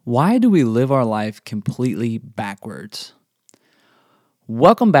Why do we live our life completely backwards?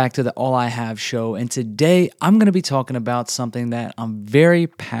 Welcome back to the All I Have show. And today I'm going to be talking about something that I'm very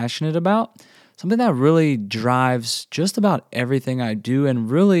passionate about, something that really drives just about everything I do,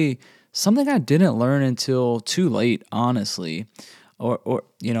 and really something I didn't learn until too late, honestly. Or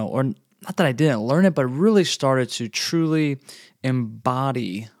not that I didn't learn it, but really started to truly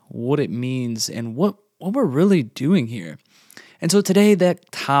embody what it means and what we're really doing here. And so today,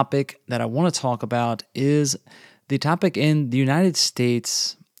 that topic that I want to talk about is the topic in the United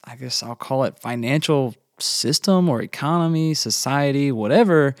States. I guess I'll call it financial system or economy, society,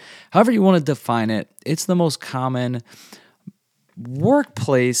 whatever, however you want to define it. It's the most common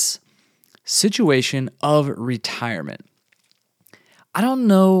workplace situation of retirement. I don't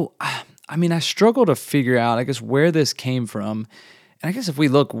know. I struggle to figure out, I guess, where this came from. And I guess if we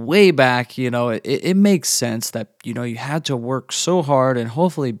look way back, it makes sense that, you had to work so hard and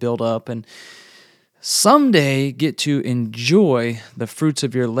hopefully build up and someday get to enjoy the fruits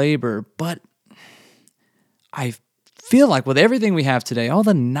of your labor. But I feel like with everything we have today, all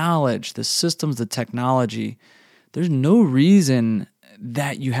the knowledge, the systems, the technology, there's no reason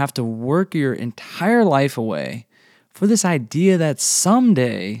that you have to work your entire life away for this idea that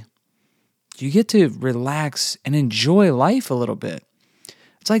someday you get to relax and enjoy life a little bit.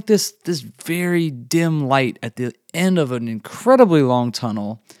 It's like this very dim light at the end of an incredibly long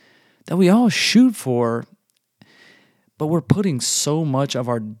tunnel that we all shoot for, but we're putting so much of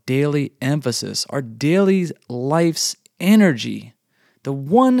our daily emphasis, our daily life's energy, the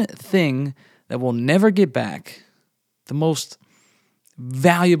one thing that we'll never get back, the most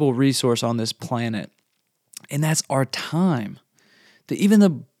valuable resource on this planet, and that's our time. Even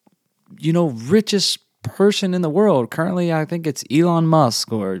the richest person in the world currently, I think it's Elon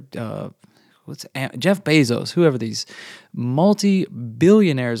Musk or Jeff Bezos, whoever these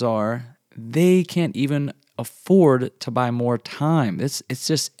multi-billionaires are, they can't even afford to buy more time. It's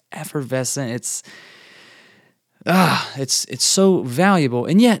just effervescent. It's so valuable,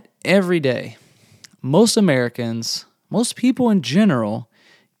 and yet every day, most Americans, most people in general,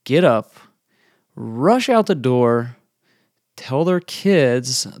 get up, rush out the door, tell their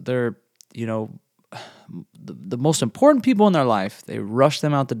kids, the most important people in their life, they rush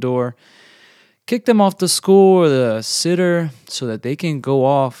them out the door, kick them off the school or the sitter so that they can go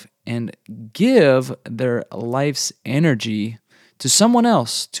off and give their life's energy to someone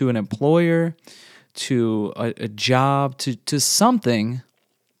else, to an employer, to a job, to something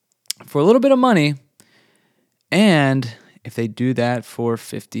for a little bit of money. And if they do that for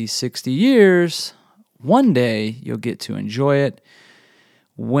 50, 60 years, one day you'll get to enjoy it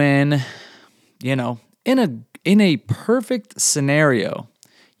when, in a perfect scenario,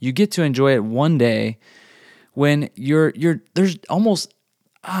 you get to enjoy it one day when there's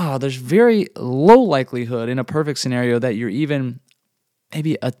very low likelihood in a perfect scenario that you're even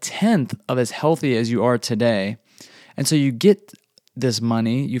maybe a tenth of as healthy as you are today. And so you get this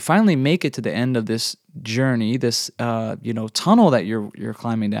money, you finally make it to the end of this journey, this tunnel that you're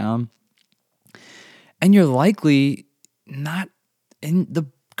climbing down, and you're likely not in the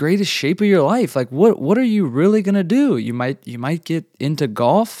greatest shape of your life. Like what are you really gonna do? You might get into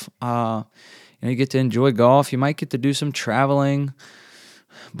golf. You get to enjoy golf. You might get to do some traveling.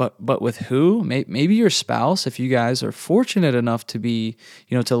 But with who? Maybe your spouse, if you guys are fortunate enough to be,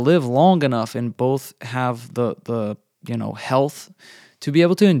 to live long enough and both have the health to be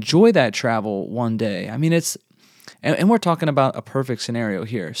able to enjoy that travel one day. I mean, and we're talking about a perfect scenario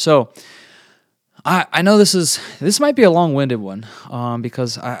here. So I know this might be a long-winded one,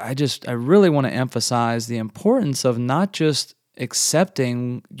 because I really want to emphasize the importance of not just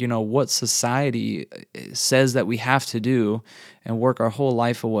accepting, what society says that we have to do and work our whole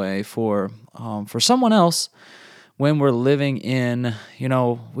life away for someone else when we're living in,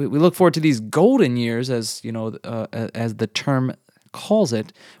 we look forward to these golden years, as as the term calls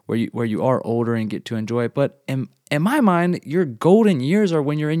it, where you are older and get to enjoy it. But in my mind, your golden years are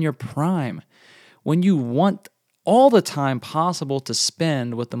when you're in your prime, when you want all the time possible to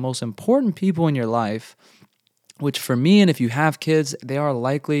spend with the most important people in your life, which for me, and if you have kids, they are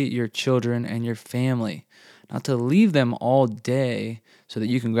likely your children and your family, not to leave them all day so that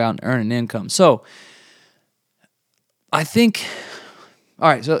you can go out and earn an income. So I think, all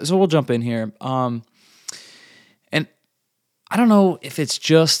right, so we'll jump in here. And I don't know if it's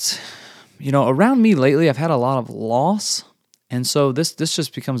just, around me lately, I've had a lot of loss. And so this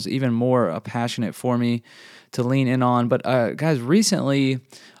just becomes even more passionate for me to lean in on. But guys, recently,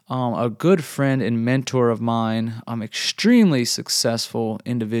 a good friend and mentor of mine, extremely successful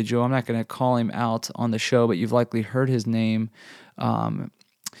individual. I'm not going to call him out on the show, but you've likely heard his name.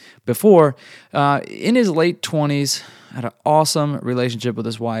 before. In his late 20s, had an awesome relationship with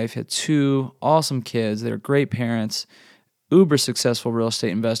his wife, had two awesome kids. They're great parents, uber successful real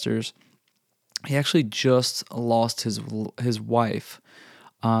estate investors. He actually just lost his wife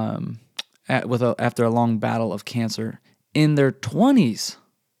after a long battle of cancer in their 20s.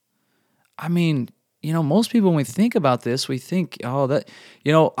 I mean, most people, when we think about this, we think, oh, that,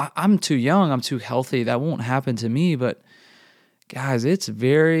 I'm too young, I'm too healthy, that won't happen to me. But guys,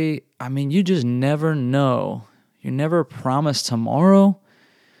 you just never know. You're never promised tomorrow.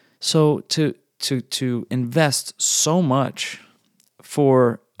 So to invest so much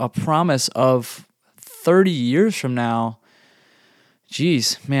for a promise of 30 years from now,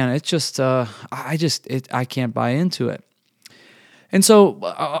 geez, man, it's just, I can't buy into it. And so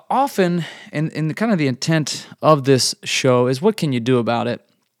often, in kind of the intent of this show is, what can you do about it?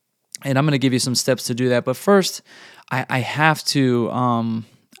 And I'm going to give you some steps to do that. But first, I have to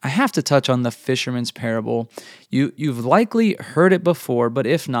touch on the fisherman's parable. You've likely heard it before, but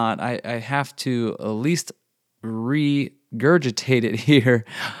if not, I have to at least regurgitate it here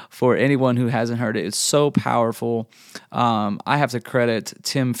for anyone who hasn't heard it. It's so powerful. I have to credit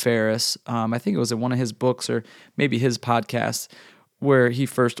Tim Ferriss. I think it was in one of his books or maybe his podcast where he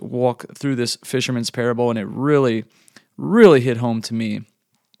first walked through this fisherman's parable, and it really, really hit home to me.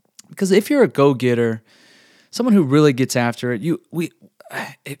 Because if you're a go-getter, someone who really gets after it,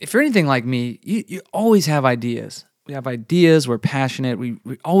 if you're anything like me, you always have ideas. We have ideas, we're passionate, we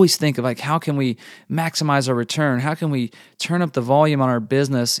always think of how can we maximize our return? How can we turn up the volume on our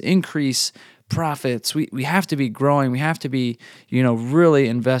business, increase profits? We have to be growing, we have to be, really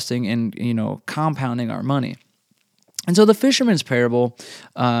investing in, compounding our money. And so the fisherman's parable,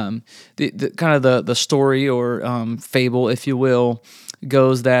 the kind of the story or fable, if you will,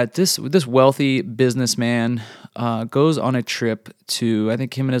 goes that this wealthy businessman goes on a trip to, I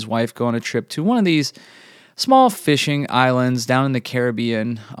think him and his wife go on a trip to one of these small fishing islands down in the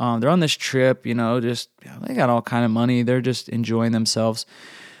Caribbean. They're on this trip, they got all kind of money. They're just enjoying themselves,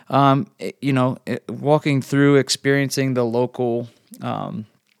 walking through, experiencing the local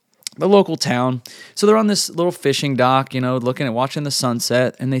town. So they're on this little fishing dock, looking at watching the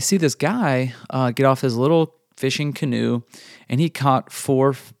sunset, and they see this guy get off his little fishing canoe, and he caught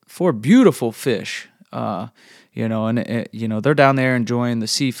four beautiful fish. They're down there enjoying the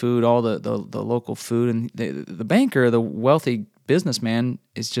seafood, all the local food, and the banker, the wealthy businessman,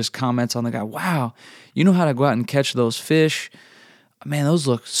 just comments on the guy. Wow, you know how to go out and catch those fish? Man, those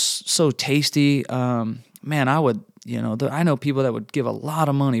look so tasty. Man, I would. I know people that would give a lot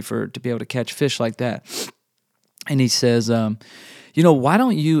of money to be able to catch fish like that. And he says, why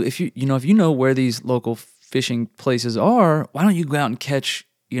don't you, if you know where these local fishing places are, why don't you go out and catch,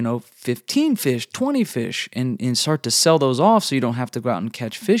 15 fish, 20 fish, and start to sell those off so you don't have to go out and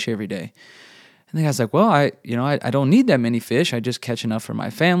catch fish every day. And the guy's like, well, I don't need that many fish. I just catch enough for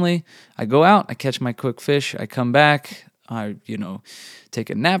my family. I go out, I catch my quick fish, I come back, I, take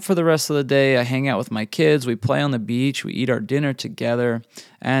a nap for the rest of the day. I hang out with my kids. We play on the beach. We eat our dinner together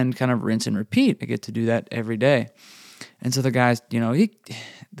and kind of rinse and repeat. I get to do that every day. And so the guys,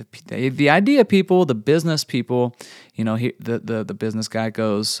 the idea people, the business people, the business guy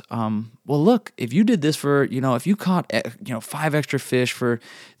goes, well, look, if you did this for, if you caught, 5 extra fish for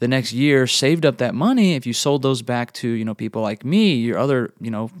the next year, saved up that money, if you sold those back to, people like me, your other,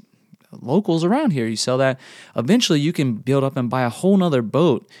 locals around here, you sell that, eventually you can build up and buy a whole nother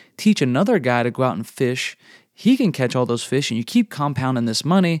boat, teach another guy to go out and fish. He can catch all those fish, and you keep compounding this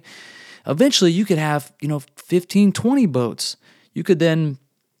money. Eventually you could have, 15, 20 boats. You could then,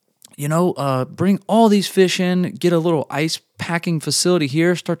 bring all these fish in, get a little ice packing facility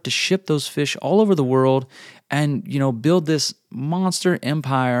here, start to ship those fish all over the world, and, build this monster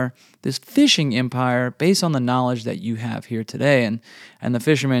empire, this fishing empire based on the knowledge that you have here today. And the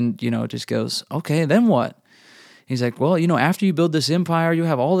fisherman, just goes, okay, then what? He's like, well, after you build this empire, you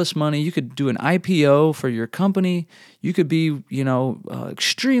have all this money. You could do an IPO for your company. You could be,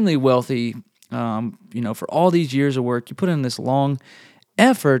 extremely wealthy, for all these years of work. You put in this long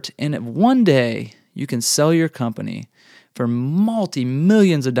effort, and one day you can sell your company for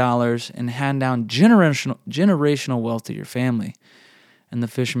multi-millions of dollars and hand down generational wealth to your family. And the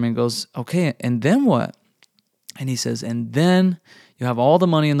fisherman goes, okay, and then what? And he says, and then you have all the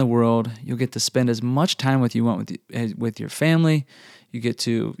money in the world. You'll get to spend as much time with you want with your family. You get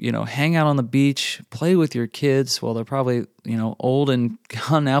to, hang out on the beach, play with your kids. Well, they're probably, old and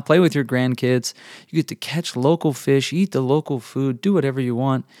gone now. Play with your grandkids. You get to catch local fish, eat the local food, do whatever you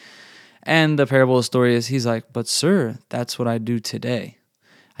want. And the parable of the story is, he's like, but sir, that's what I do today.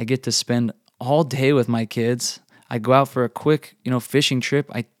 I get to spend all day with my kids. I go out for a quick, fishing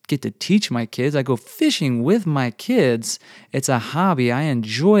trip. I get to teach my kids. I go fishing with my kids. It's a hobby. I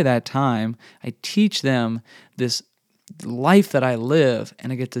enjoy that time. I teach them this life that I live,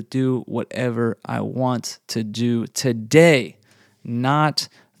 and I get to do whatever I want to do today, not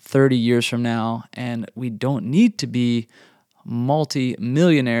 30 years from now. And we don't need to be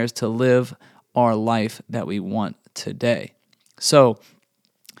multi-millionaires to live our life that we want today. So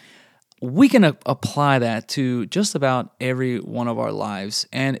we can apply that to just about every one of our lives,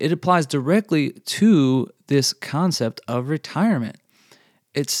 and it applies directly to this concept of retirement.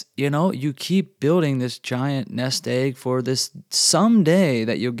 It's, you keep building this giant nest egg for this someday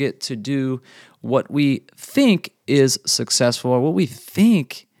that you'll get to do what we think is successful or what we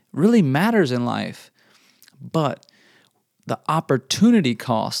think really matters in life. But the opportunity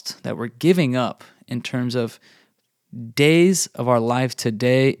cost that we're giving up in terms of days of our life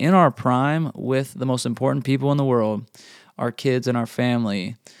today in our prime with the most important people in the world, our kids and our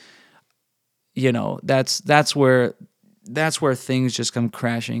family, that's where things just come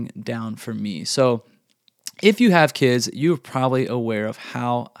crashing down for me. So if you have kids, you're probably aware of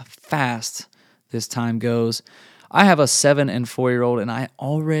how fast this time goes. I have a 7 and 4-year-old, and I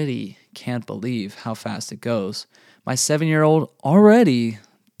already can't believe how fast it goes. My 7-year-old already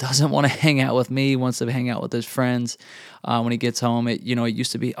doesn't want to hang out with me, wants to hang out with his friends. When he gets home, it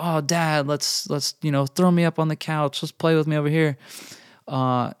used to be, oh, Dad, let's throw me up on the couch. Let's play with me over here.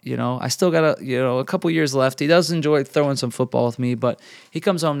 I still got a couple years left. He does enjoy throwing some football with me, but he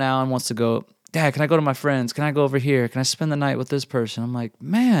comes home now and wants to go, Dad, can I go to my friends? Can I go over here? Can I spend the night with this person? I'm like,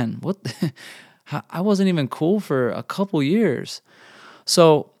 man, what? I wasn't even cool for a couple years.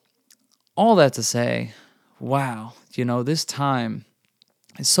 So all that to say, wow, this time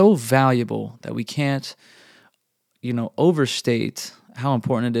is so valuable that we can't, overstate how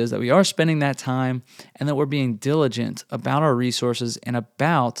important it is that we are spending that time and that we're being diligent about our resources and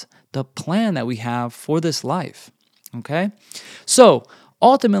about the plan that we have for this life. Okay? So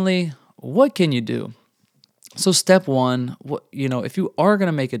ultimately, what can you do? So step one, if you are going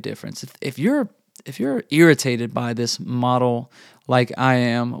to make a difference, if you're irritated by this model like I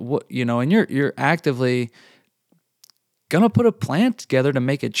am, and you're actively gonna put a plan together to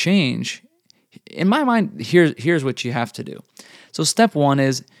make a change, in my mind, here's what you have to do. So step one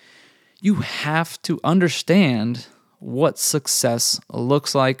is you have to understand what success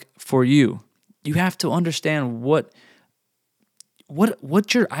looks like for you. You have to understand what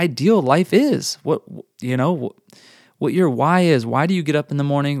your ideal life is. What your why is. Why do you get up in the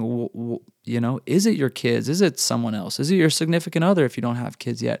morning? Is it your kids? Is it someone else? Is it your significant other if you don't have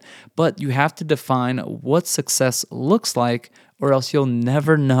kids yet? But you have to define what success looks like, or else you'll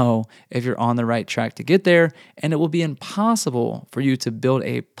never know if you're on the right track to get there, and it will be impossible for you to build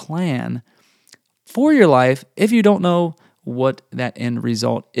a plan for your life if you don't know what that end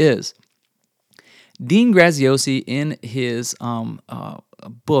result is. Dean Graziosi, in his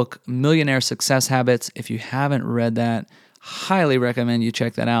book, Millionaire Success Habits, if you haven't read that, highly recommend you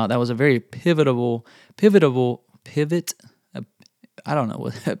check that out. That was a very pivotal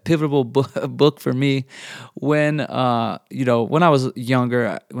book for me when I was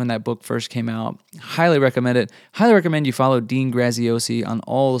younger, when that book first came out. Highly recommend it. Highly recommend you follow Dean Graziosi on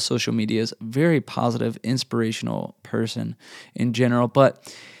all the social medias. Very positive, inspirational person in general.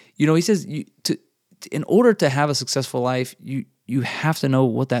 But he says in order to have a successful life, you have to know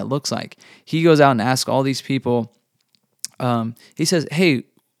what that looks like. He goes out and asks all these people. He says, "Hey,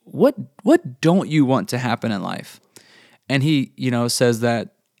 what don't you want to happen in life?" And he, says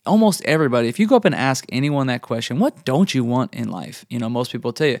that almost everybody, if you go up and ask anyone that question, what don't you want in life? Most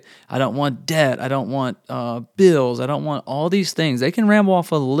people tell you, I don't want debt, I don't want bills, I don't want all these things. They can ramble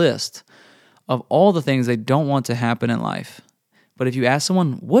off a list of all the things they don't want to happen in life. But if you ask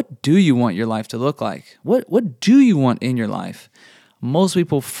someone, what do you want your life to look like? What do you want in your life? Most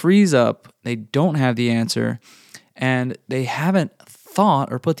people freeze up. They don't have the answer, and they haven't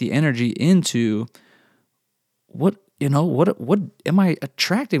thought or put the energy into what am I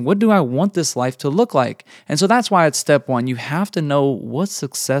attracting? What do I want this life to look like? And so that's why it's step one. You have to know what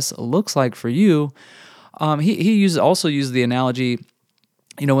success looks like for you. He also used the analogy,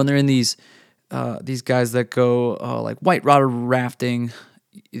 when they're in these guys that go like white water rafting.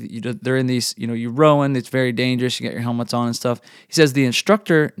 They're in these, you're rowing. It's very dangerous. You got your helmets on and stuff. He says the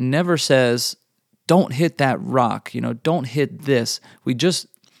instructor never says, don't hit that rock. Don't hit this.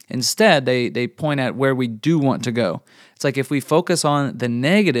 Instead, they point at where we do want to go. It's like if we focus on the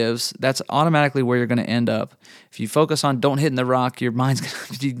negatives, that's automatically where you're going to end up. If you focus on don't hit the rock, your mind's going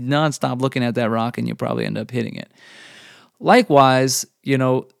to be nonstop looking at that rock, and you'll probably end up hitting it. Likewise,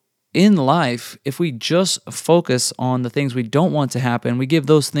 in life, if we just focus on the things we don't want to happen, we give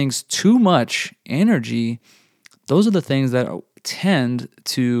those things too much energy, those are the things that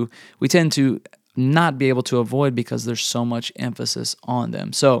we tend to not be able to avoid because there's so much emphasis on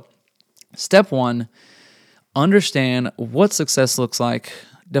them. So, step one, understand what success looks like.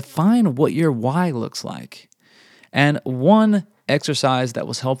 Define what your why looks like. And one exercise that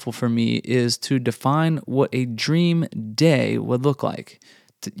was helpful for me is to define what a dream day would look like.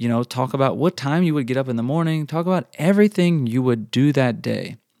 Talk about what time you would get up in the morning, talk about everything you would do that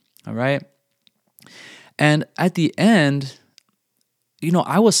day. All right. And at the end,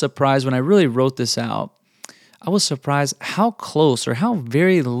 I was surprised when I really wrote this out. I was surprised how close or how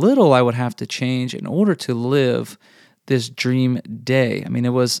very little I would have to change in order to live this dream day. I mean, it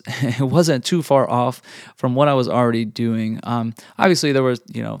wasn't too far off from what I was already doing. Obviously, there was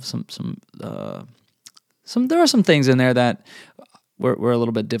there are some things in there that were a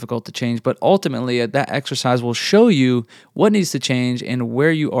little bit difficult to change, but ultimately that exercise will show you what needs to change and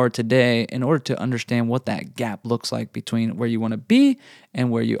where you are today in order to understand what that gap looks like between where you want to be and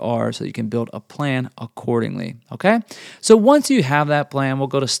where you are, so you can build a plan accordingly. Okay? So once you have that plan, we'll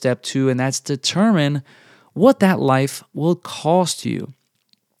go to step 2, and that's determine what that life will cost you.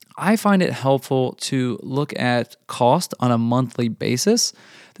 I find it helpful to look at cost on a monthly basis.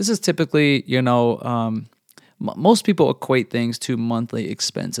 This is typically, most people equate things to monthly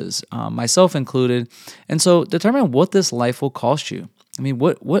expenses, myself included. And so determine what this life will cost you. I mean,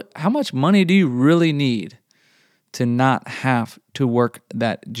 how much money do you really need to not have to work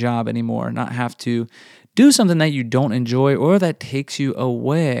that job anymore, not have to do something that you don't enjoy or that takes you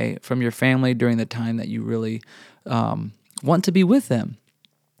away from your family during the time that you really want to be with them?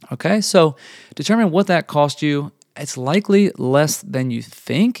 Okay, so determine what that cost you. It's likely less than you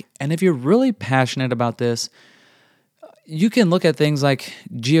think. And if you're really passionate about this, you can look at things like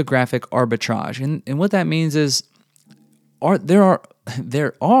geographic arbitrage. And what that means is there are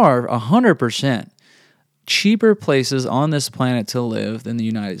 100% cheaper places on this planet to live than the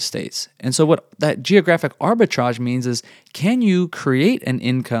United States. And so what that geographic arbitrage means is, can you create an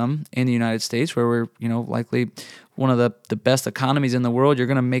income in the United States where we're, likely one of the best economies in the world? You're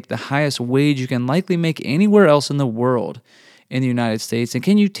going to make the highest wage you can likely make anywhere else in the world in the United States. And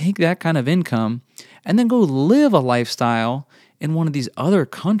can you take that kind of income and then go live a lifestyle in one of these other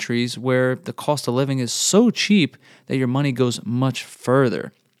countries where the cost of living is so cheap that your money goes much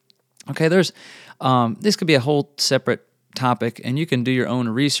further? Okay, this could be a whole separate topic, and you can do your own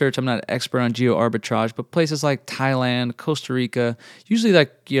research. I'm not an expert on geo arbitrage, but places like Thailand, Costa Rica, usually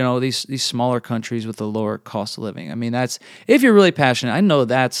these smaller countries with a lower cost of living. I mean, that's if you're really passionate. I know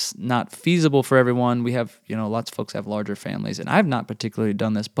that's not feasible for everyone. We have, lots of folks have larger families, and I've not particularly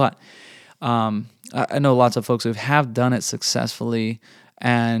done this, but I know lots of folks who have done it successfully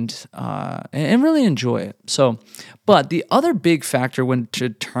and really enjoy it. So, but the other big factor when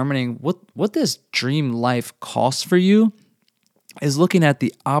determining what this dream life costs for you is looking at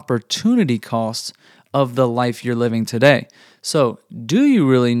the opportunity costs of the life you're living today. So, do you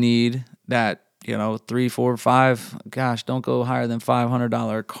really need that, 3, 4, 5, gosh, don't go higher than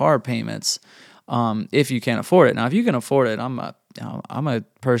 $500 car payments if you can't afford it. Now, if you can afford it, I'm a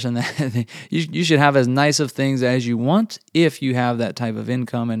person that you should have as nice of things as you want if you have that type of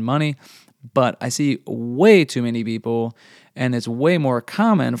income and money. But I see way too many people, and it's way more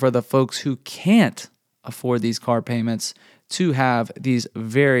common for the folks who can't afford these car payments to have these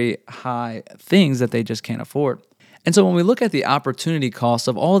very high things that they just can't afford. And so when we look at the opportunity cost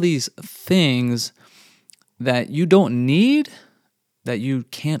of all these things that you don't need, that you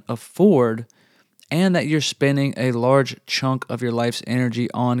can't afford, and that you're spending a large chunk of your life's energy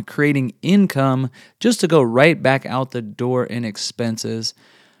on creating income just to go right back out the door in expenses,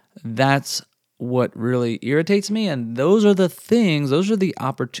 that's what really irritates me. And those are the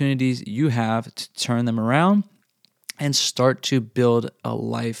opportunities you have to turn them around and start to build a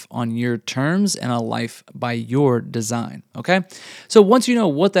life on your terms and a life by your design, okay? So once you know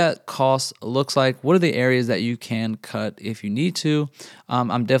what that cost looks like, what are the areas that you can cut if you need to?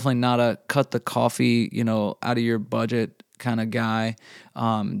 I'm definitely not a cut the coffee, out of your budget kind of guy.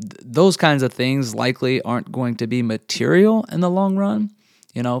 Those kinds of things likely aren't going to be material in the long run.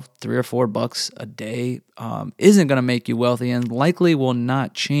 $3 or $4 a day isn't going to make you wealthy and likely will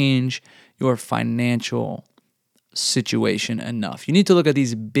not change your financial situation enough. You need to look at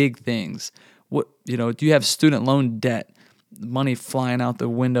these big things. Do you have student loan debt, money flying out the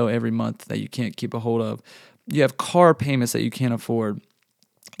window every month that you can't keep a hold of? You have car payments that you can't afford.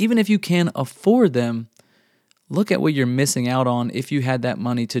 Even if you can afford them, look at what you're missing out on if you had that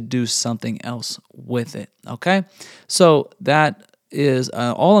money to do something else with it, okay? So that is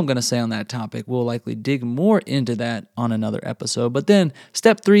all I'm going to say on that topic. We'll likely dig more into that on another episode. But then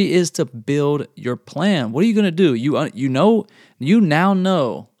step 3 is to build your plan. What are you going to do? You now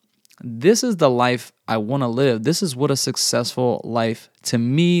know this is the life I want to live. This is what a successful life to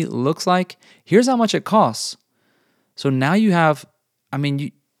me looks like. Here's how much it costs. So now you have,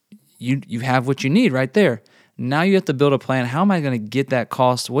 you have what you need right there. Now you have to build a plan. How am I going to get that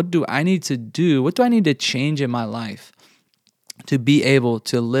cost? What do I need to do? What do I need to change in my life to be able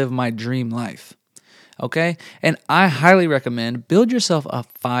to live my dream life? Okay? And I highly recommend build yourself a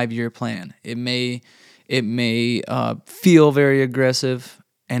 5-year plan. It may feel very aggressive,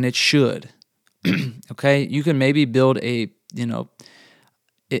 and it should. Okay? You can maybe build it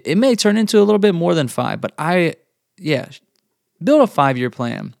may turn into a little bit more than 5, but build a 5-year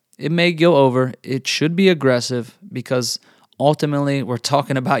plan. It may go over. It should be aggressive because ultimately we're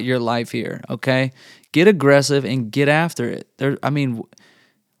talking about your life here, okay? Get aggressive and get after it.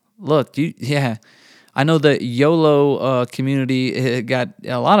 I know the YOLO community got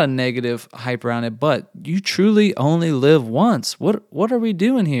a lot of negative hype around it, but you truly only live once. What are we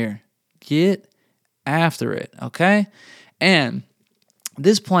doing here? Get after it, okay? And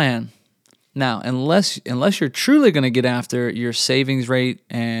this plan, now, unless you're truly going to get after your savings rate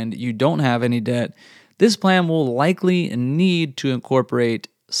and you don't have any debt, this plan will likely need to incorporate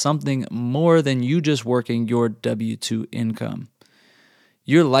something more than you just working your W-2 income.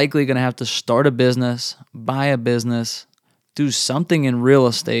 You're likely going to have to start a business, buy a business, do something in real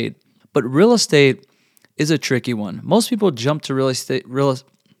estate. But real estate is a tricky one. Most people jump to real estate.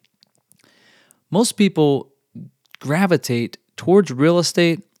 Most people gravitate towards real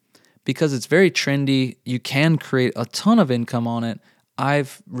estate because it's very trendy. You can create a ton of income on it.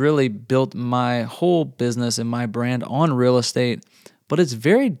 I've really built my whole business and my brand on real estate, but it's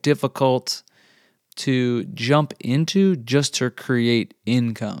very difficult to jump into just to create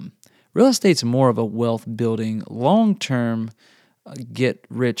income. Real estate's more of a wealth building, long-term, get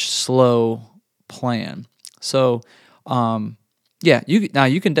rich slow plan. So, you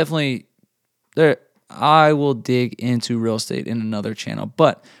can definitely I will dig into real estate in another channel.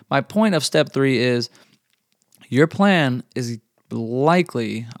 But my point of step 3 is your plan is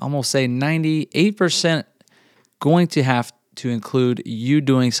likely, almost say 98%, going to have to include you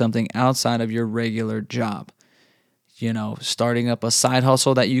doing something outside of your regular job. Starting up a side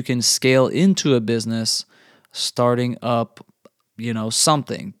hustle that you can scale into a business, starting up,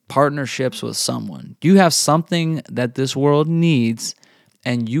 something, partnerships with someone. You have something that this world needs,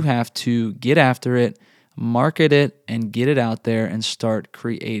 and you have to get after it, market it, and get it out there and start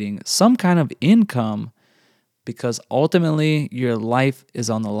creating some kind of income because ultimately your life is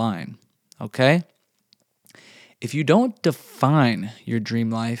on the line, okay? If you don't define your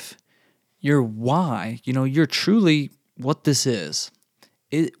dream life, your why, you're truly what this is,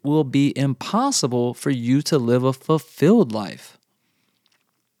 it will be impossible for you to live a fulfilled life.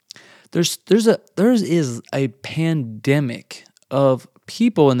 There is a pandemic of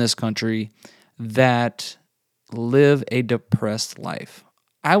people in this country that live a depressed life.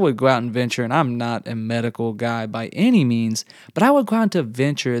 I would go out and venture, and I'm not a medical guy by any means, but I would go out to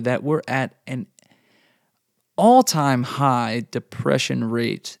venture that we're at an all-time high depression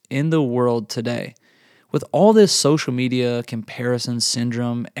rate in the world today. With all this social media comparison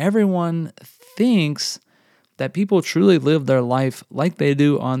syndrome, everyone thinks that people truly live their life like they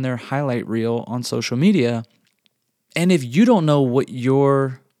do on their highlight reel on social media. And if you don't know what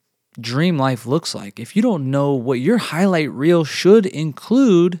your dream life looks like, if you don't know what your highlight reel should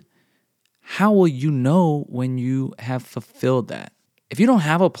include, how will you know when you have fulfilled that? If you don't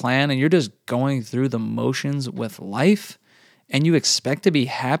have a plan and you're just going through the motions with life and you expect to be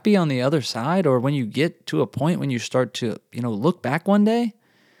happy on the other side, or when you get to a point when you start to, look back one day,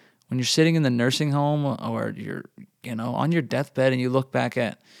 when you're sitting in the nursing home or you're, on your deathbed and you look back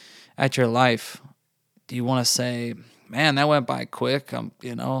at your life, do you want to say, man, that went by quick.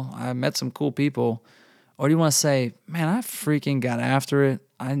 I met some cool people. Or do you want to say, man, I freaking got after it.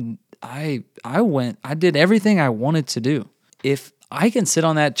 I did everything I wanted to do. If I can sit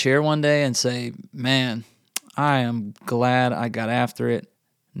on that chair one day and say, man, I am glad I got after it.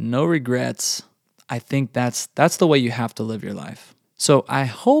 No regrets. I think that's the way you have to live your life. So I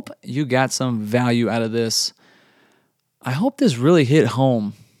hope you got some value out of this. I hope this really hit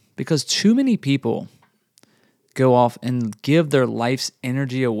home because too many people go off and give their life's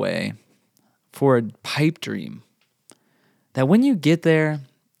energy away for a pipe dream. That when you get there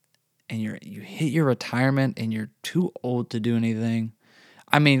and you hit your retirement and you're too old to do anything.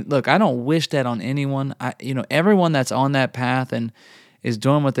 I mean, look, I don't wish that on anyone. Everyone that's on that path and is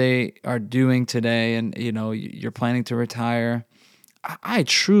doing what they are doing today and, you're planning to retire, I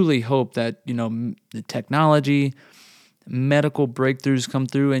truly hope that, the technology, medical breakthroughs come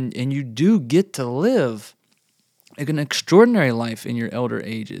through and you do get to live like an extraordinary life in your elder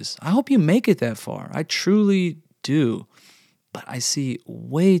ages. I hope you make it that far. I truly do. But I see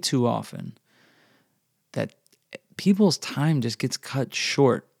way too often that people's time just gets cut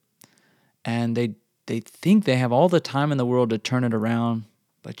short and they think they have all the time in the world to turn it around,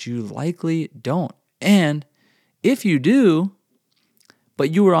 but you likely don't. And if you do,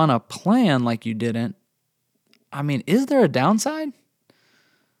 but you were on a plan like you didn't, is there a downside?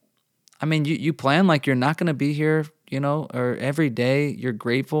 You plan like you're not going to be here, or every day you're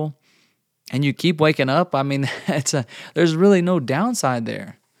grateful and you keep waking up. There's really no downside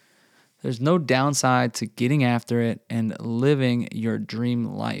there. There's no downside to getting after it and living your dream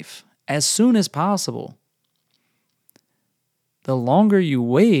life as soon as possible. The longer you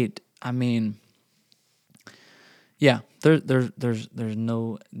wait, there's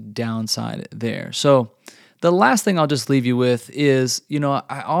no downside there. So the last thing I'll just leave you with is,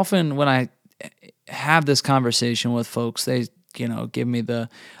 I often, when I have this conversation with folks, they, give me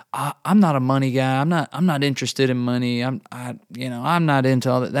I'm not a money guy. I'm not interested in money. I'm not into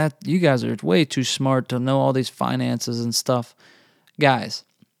all that. That you guys are way too smart to know all these finances and stuff. Guys,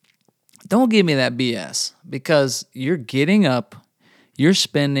 don't give me that BS, because you're getting up, you're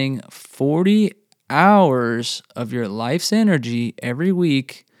spending 40 hours of your life's energy every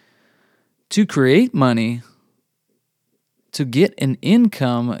week to create money, to get an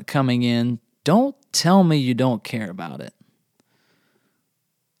income coming in. Don't tell me you don't care about it.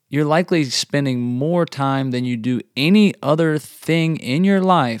 You're likely spending more time than you do any other thing in your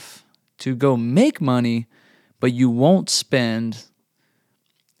life to go make money, but you won't spend.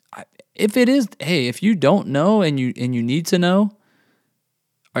 If you don't know and you need to know,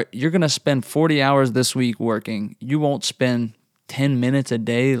 you're going to spend 40 hours this week working. You won't spend 10 minutes a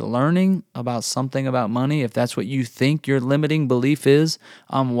day learning about something about money if that's what you think your limiting belief is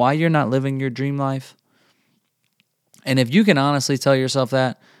on why you're not living your dream life. And if you can honestly tell yourself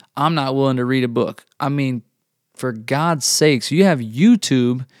that, I'm not willing to read a book. For God's sakes, you have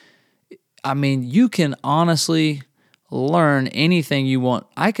YouTube. You can honestly learn anything you want.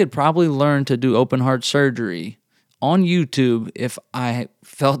 I could probably learn to do open heart surgery on YouTube if I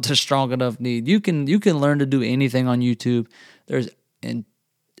felt a strong enough need. You can learn to do anything on YouTube.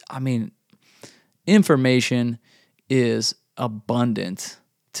 Information is abundant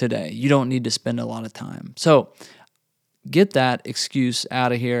today. You don't need to spend a lot of time. So get that excuse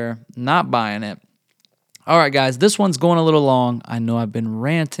out of here. Not buying it. All right, guys, this one's going a little long. I know I've been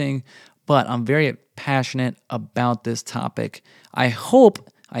ranting, but I'm very passionate about this topic. I hope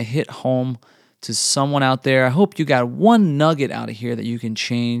I hit home to someone out there. I hope you got one nugget out of here that you can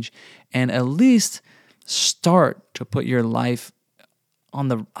change and at least start to put your life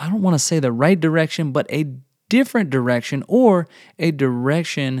on I don't want to say the right direction, but a different direction, or a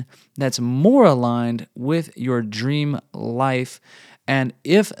direction that's more aligned with your dream life. And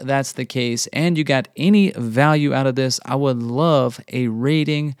if that's the case and you got any value out of this, I would love a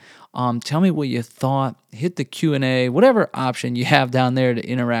rating. Tell me what you thought. Hit the Q&A, whatever option you have down there to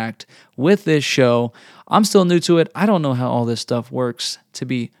interact with this show. I'm still new to it. I don't know how all this stuff works, to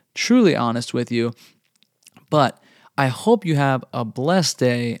be truly honest with you. But I hope you have a blessed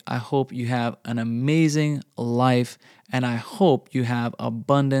day. I hope you have an amazing life. And I hope you have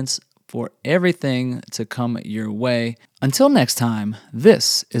abundance for everything to come your way. Until next time,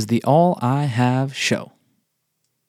 this is the All I Have Show.